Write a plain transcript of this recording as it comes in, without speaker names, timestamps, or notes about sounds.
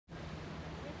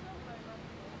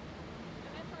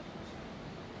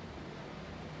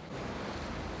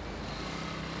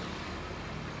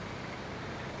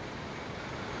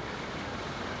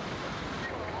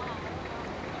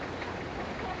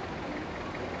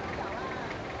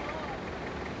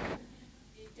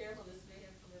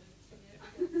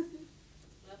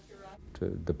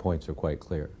the points are quite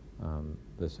clear.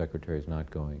 The Secretary is not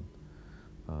going.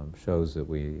 Shows that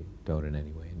we don't in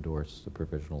any way endorse the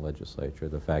Provisional Legislature.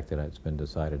 The fact that it's been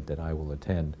decided that I will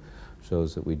attend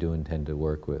shows that we do intend to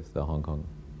work with the Hong Kong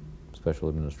Special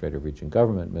Administrator of Region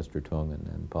Government, Mr. Tung,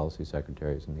 and policy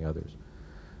secretaries and the others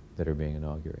that are being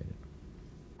inaugurated.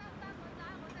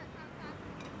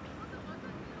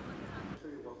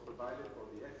 Was provided for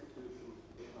the execution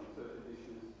on certain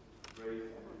issues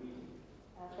raised at the meeting.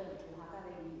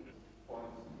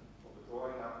 Points for the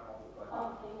drawing up of the budget.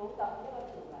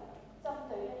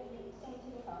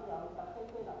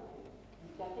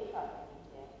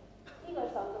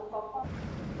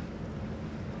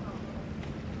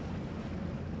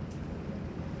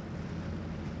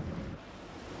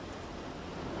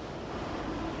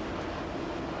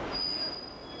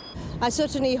 I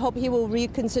certainly hope he will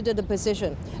reconsider the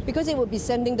position, because it would be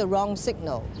sending the wrong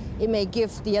signal. It may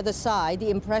give the other side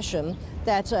the impression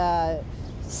that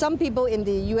some people in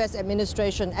the US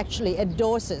administration actually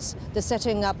endorses the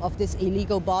setting up of this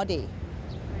illegal body.